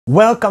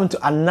Welcome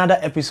to another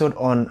episode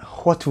on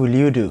What Will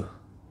You Do?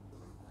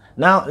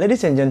 Now,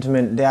 ladies and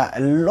gentlemen, there are a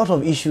lot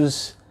of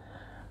issues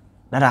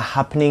that are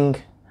happening,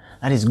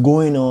 that is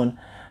going on,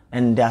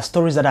 and there are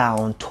stories that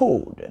are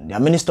untold, and there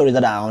are many stories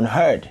that are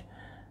unheard.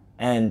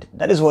 And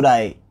that is what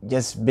I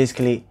just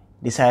basically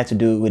decided to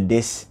do with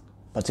this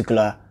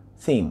particular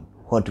theme.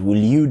 What will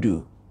you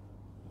do?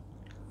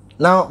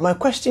 Now, my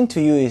question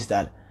to you is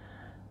that,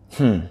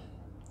 in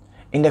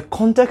the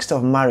context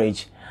of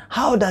marriage,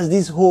 how does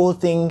this whole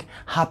thing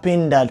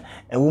happen that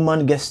a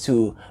woman gets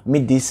to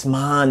meet this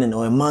man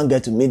or a man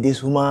gets to meet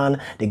this woman,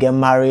 they get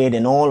married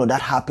and all of that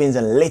happens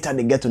and later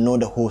they get to know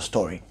the whole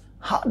story?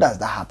 How does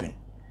that happen?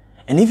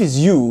 And if it's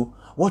you,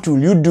 what will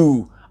you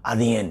do at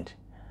the end?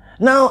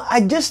 Now, I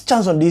just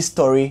chanced on this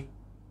story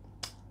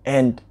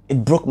and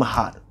it broke my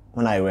heart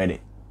when I read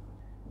it.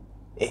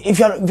 If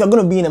you're going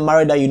to be in a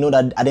marriage that you know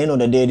that at the end of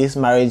the day, this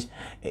marriage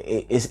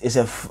is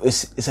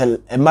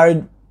a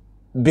marriage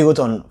built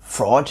on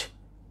fraud.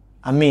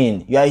 I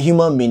mean, you are a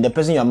human being. The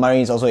person you are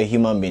marrying is also a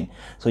human being.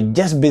 So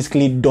just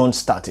basically don't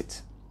start it.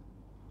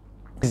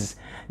 This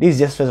is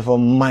just first of all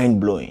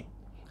mind-blowing.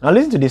 Now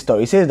listen to this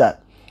story. It says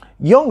that,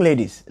 young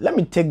ladies, let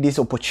me take this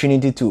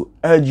opportunity to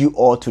urge you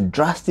all to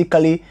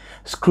drastically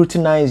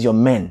scrutinize your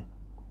men.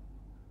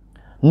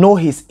 Know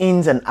his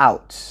ins and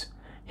outs,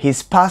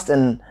 his past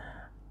and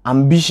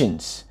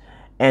ambitions,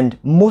 and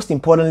most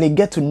importantly,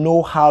 get to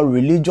know how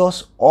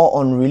religious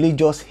or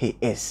unreligious he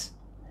is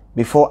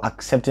before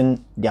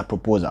accepting their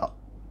proposal.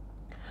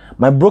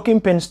 My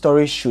broken pen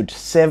story should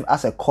serve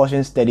as a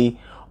caution study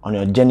on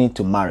your journey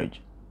to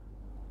marriage.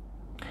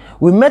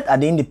 We met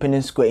at the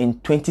Independence Square in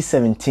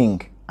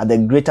 2017 at the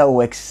Greater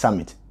Works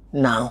Summit.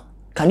 Now,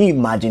 can you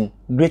imagine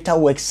Greater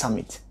Works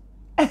Summit?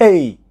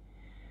 Hey,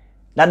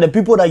 that the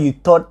people that you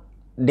thought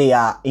they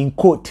are in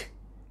quote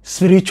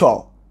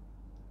spiritual,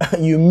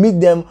 you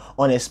meet them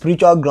on a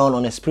spiritual ground,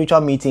 on a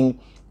spiritual meeting,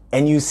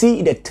 and you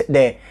see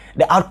the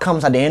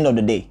outcomes at the end of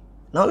the day.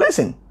 Now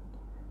listen,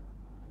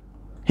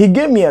 he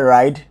gave me a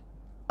ride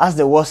as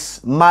there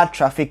was mad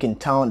traffic in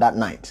town that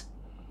night.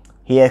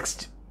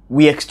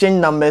 We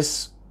exchanged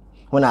numbers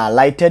when I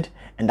alighted,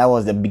 and that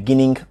was the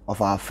beginning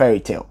of our fairy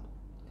tale.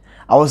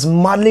 I was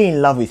madly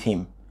in love with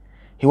him.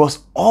 He was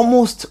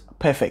almost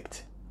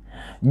perfect.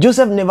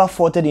 Joseph never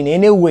faltered in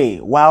any way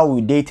while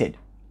we dated.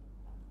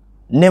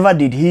 Never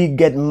did he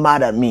get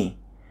mad at me.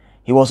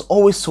 He was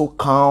always so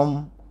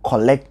calm,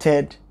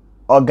 collected,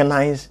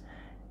 organized,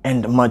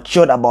 and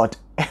matured about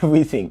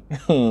everything.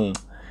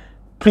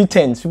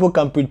 Pretense. People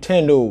can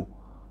pretend. Oh,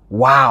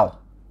 wow.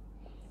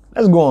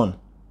 Let's go on.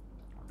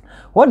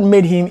 What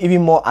made him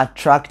even more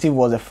attractive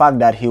was the fact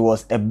that he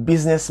was a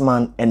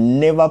businessman and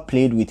never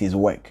played with his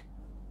work.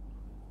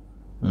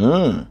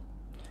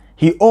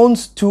 He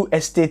owns 2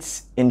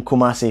 estates in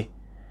Kumasi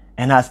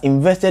and has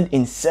invested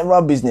in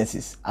several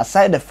businesses.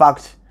 Aside the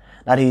fact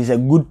that he is a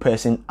good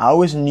person, I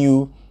always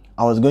knew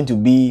I was going to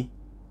be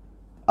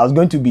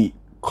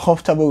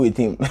comfortable with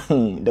him.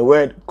 The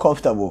word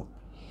comfortable.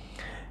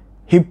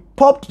 He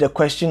popped the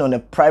question on a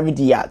private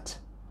yacht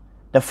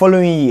the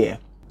following year.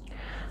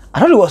 I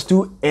thought it was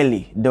too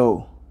early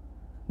though,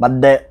 but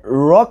the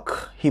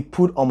rock he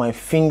put on my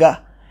finger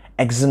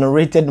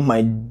exonerated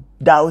my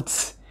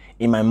doubts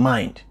in my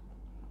mind.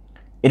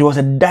 It was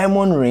a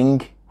diamond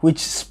ring which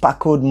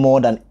sparkled more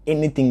than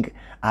anything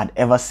I'd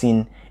ever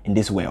seen in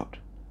this world.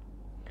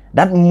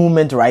 That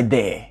moment right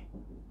there,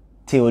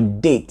 till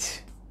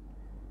date,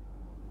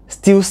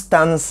 still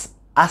stands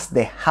as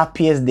the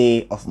happiest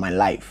day of my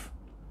life.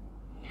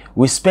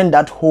 We spent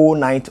that whole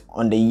night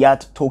on the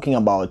yacht talking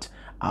about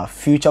our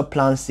future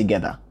plans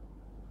together.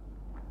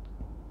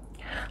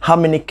 How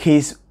many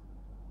kids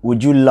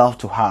would you love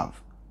to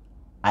have?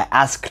 I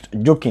asked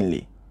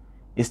jokingly.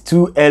 It's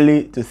too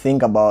early to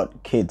think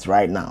about kids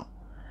right now.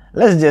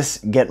 Let's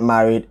just get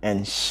married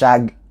and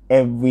shag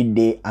every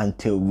day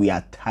until we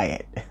are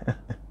tired.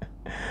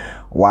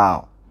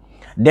 Wow.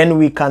 Then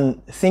we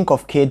can think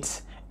of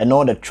kids and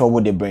all the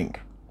trouble they bring.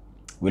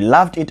 We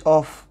laughed it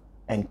off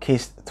and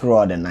kissed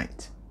throughout the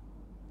night.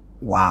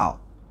 Wow.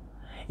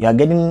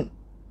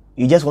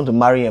 You just want to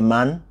marry a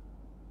man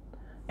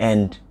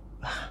and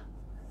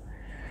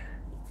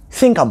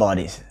think about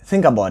it.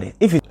 Think about it.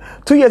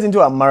 2 years into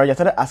our marriage, I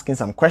started asking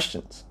some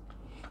questions.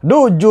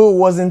 Though Joe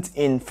wasn't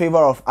in favor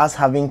of us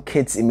having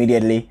kids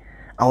immediately,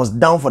 I was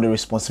down for the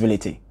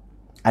responsibility.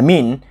 I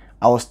mean,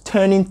 I was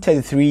turning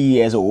 33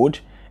 years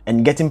old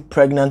and getting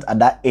pregnant at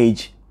that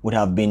age would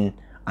have been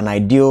an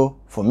ideal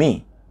for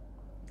me.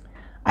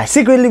 I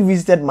secretly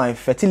visited my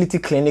fertility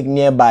clinic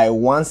nearby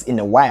once in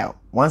a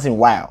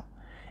while.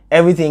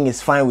 Everything is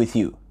fine with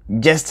you.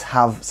 Just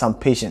have some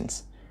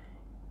patience.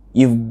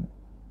 You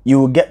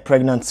will get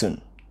pregnant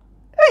soon.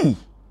 Hey!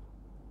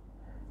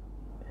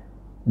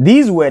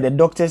 These were the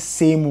doctor's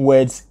same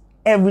words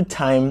every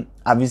time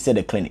I visited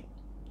the clinic.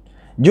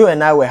 Joe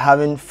and I were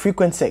having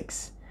frequent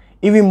sex,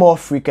 even more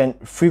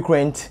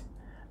frequent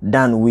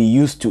than we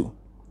used to.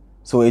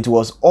 So it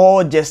was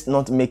all just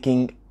not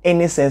making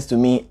any sense to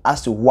me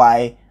as to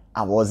why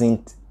I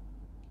wasn't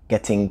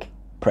getting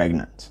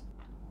pregnant.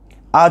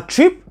 Our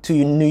trip to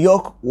New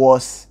York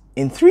was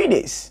in 3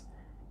 days,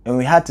 and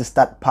we had to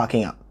start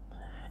packing up.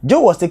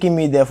 Joe was taking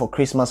me there for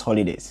Christmas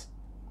holidays.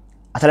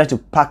 I started to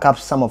pack up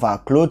some of our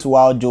clothes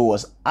while Joe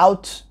was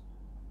out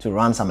to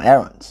run some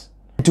errands.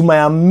 To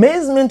my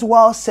amazement,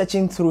 while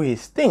searching through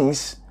his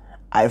things,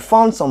 I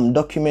found some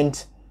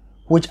documents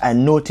which I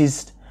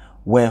noticed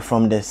were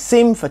from the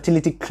same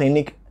fertility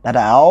clinic that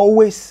I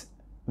always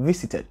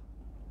visited.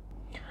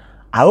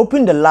 I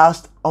opened the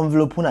last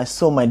envelope when I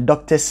saw my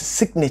doctor's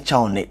signature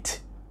on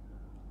it.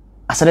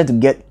 I started to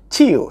get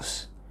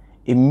chills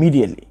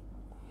immediately.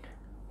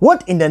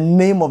 What in the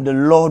name of the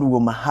Lord will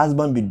my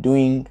husband be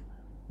doing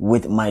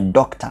with my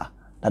doctor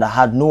that I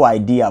had no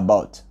idea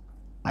about?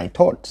 I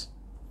thought.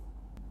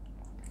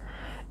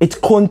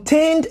 It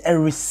contained a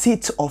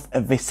receipt of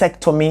a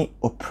vasectomy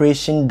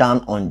operation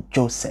done on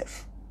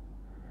Joseph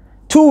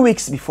 2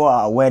 weeks before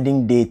our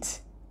wedding date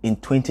in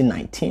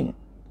 2019.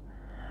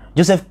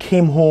 Joseph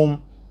came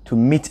home to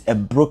meet a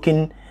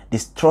broken,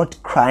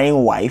 distraught,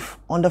 crying wife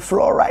on the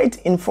floor right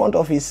in front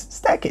of his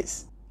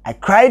staircase. I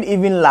cried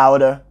even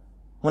louder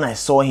when I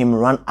saw him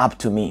run up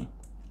to me.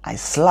 I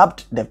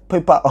slapped the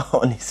paper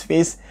on his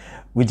face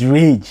with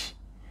rage.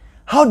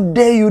 "How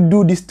dare you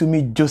do this to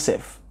me,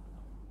 Joseph?"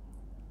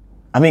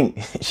 I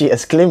mean, she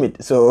exclaimed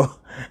it, so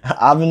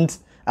I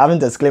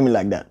haven't exclaimed it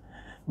like that.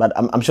 But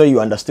I'm sure you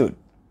understood.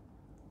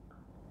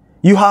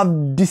 "You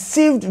have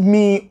deceived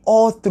me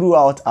all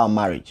throughout our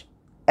marriage.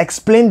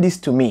 Explain this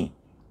to me.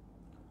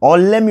 Or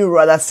let me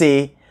rather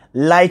say,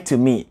 lie to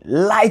me.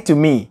 Lie to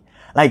me.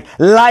 Like,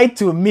 lie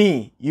to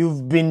me.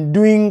 You've been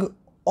doing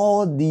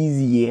all these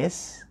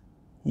years.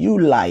 You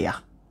liar."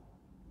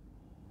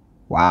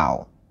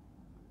 Wow.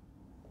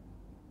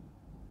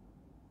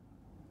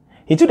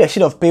 He took a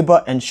sheet of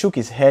paper and shook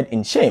his head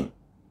in shame.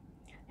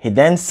 He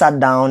then sat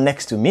down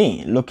next to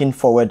me, looking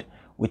forward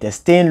with a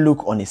stained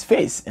look on his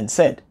face, and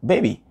said,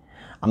 "Baby,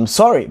 I'm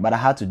sorry, but I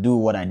had to do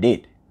what I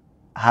did.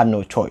 I had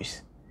no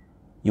choice.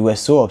 You were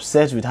so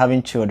obsessed with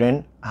having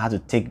children, I had to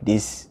take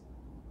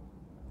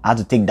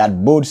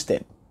that bold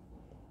step."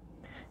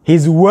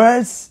 His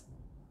words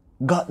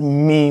got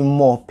me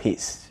more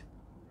pissed.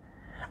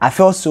 I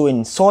felt so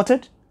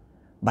insulted,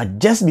 but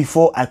just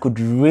before I could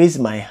raise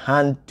my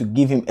hand to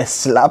give him a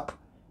slap,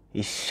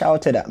 he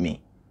shouted at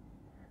me,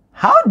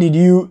 "How did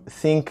you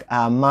think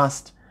I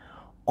amassed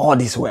all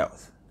this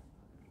wealth?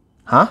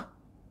 Huh?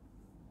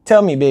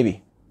 Tell me,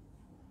 baby.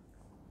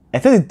 A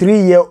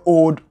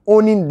 33-year-old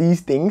owning these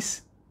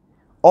things,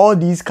 all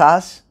these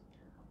cars,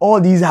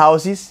 all these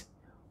houses,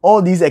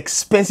 all these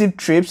expensive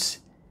trips,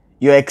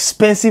 your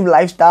expensive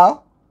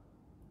lifestyle?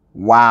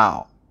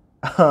 Wow.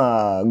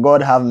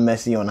 God have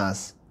mercy on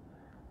us.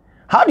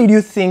 How did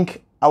you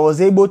think I was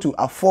able to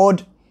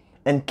afford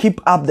and keep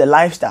up the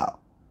lifestyle?"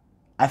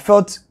 I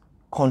felt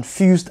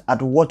confused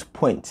at what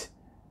point.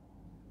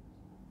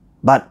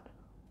 "But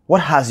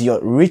what has your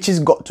riches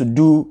got to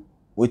do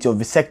with your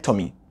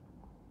vasectomy?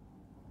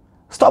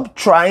 Stop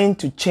trying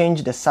to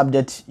change the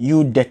subject,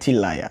 you dirty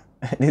liar."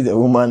 This is a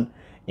woman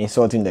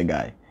insulting the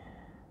guy.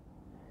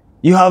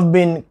 "You have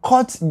been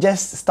caught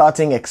just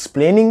starting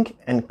explaining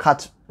and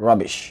cut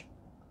rubbish,"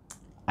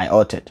 I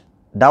uttered.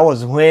 That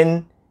was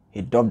when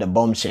he dropped the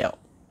bombshell.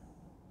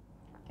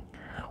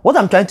 What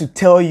I'm trying to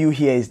tell you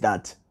here is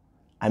that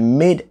I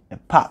made a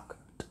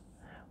pact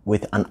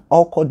with an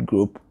awkward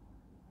group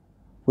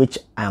which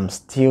I am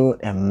still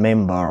a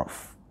member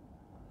of,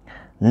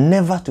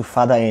 never to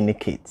father any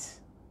kids,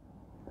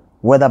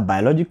 whether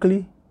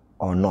biologically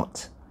or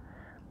not.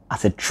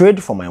 As a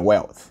trade for my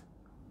wealth,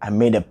 I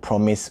made a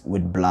promise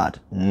with blood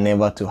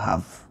never to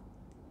have.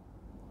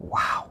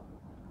 Wow.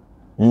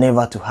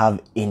 Never to have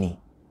any.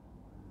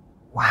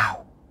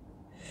 Wow.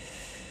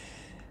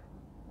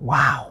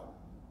 Wow.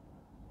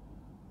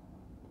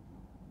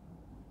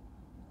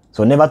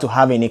 So never to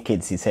have any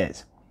kids, he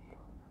says.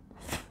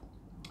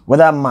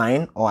 Whether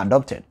mine or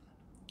adopted,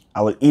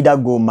 I will either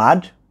go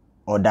mad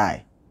or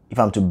die if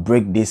I'm to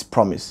break this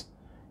promise.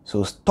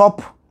 So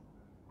stop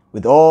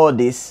with all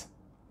this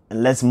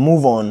and let's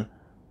move on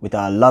with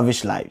our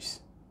lavish lives.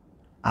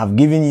 I've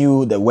given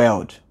you the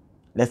world.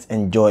 Let's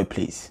enjoy,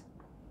 please.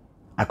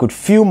 I could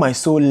feel my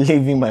soul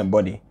leaving my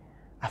body.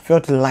 I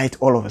felt light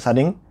all of a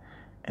sudden,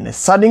 and a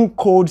sudden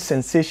cold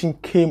sensation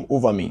came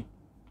over me.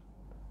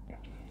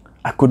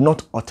 I could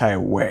not utter a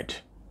word.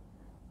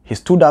 He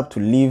stood up to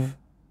leave,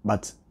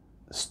 but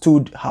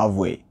stood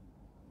halfway.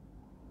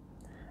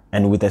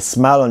 And with a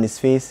smile on his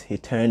face, he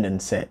turned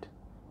and said,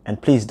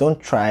 "And please don't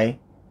try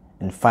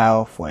and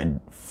file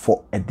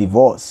for a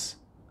divorce.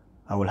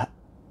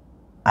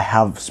 I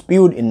have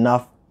spilled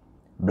enough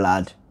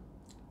blood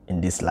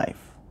in this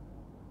life."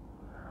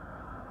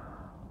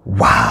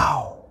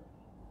 Wow.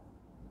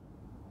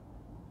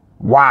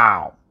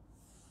 Wow.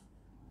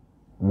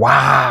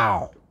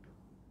 Wow.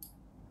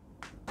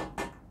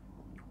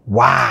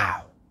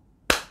 Wow.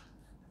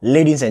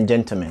 Ladies and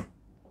gentlemen,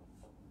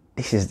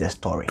 this is the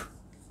story.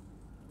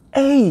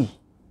 Hey,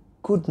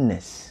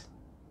 goodness.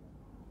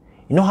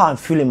 You know how I'm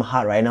feeling in my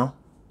heart right now?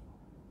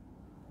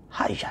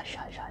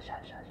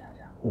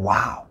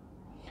 Wow.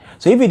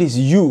 So if it is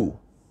you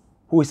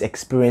who has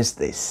experienced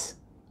this,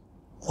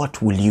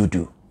 what will you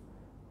do?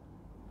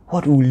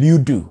 What will you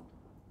do?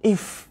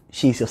 If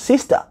she's your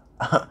sister,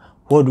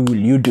 what will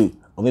you do?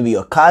 Or maybe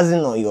your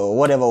cousin or your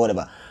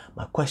whatever.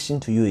 My question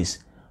to you is,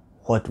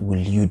 what will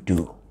you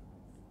do?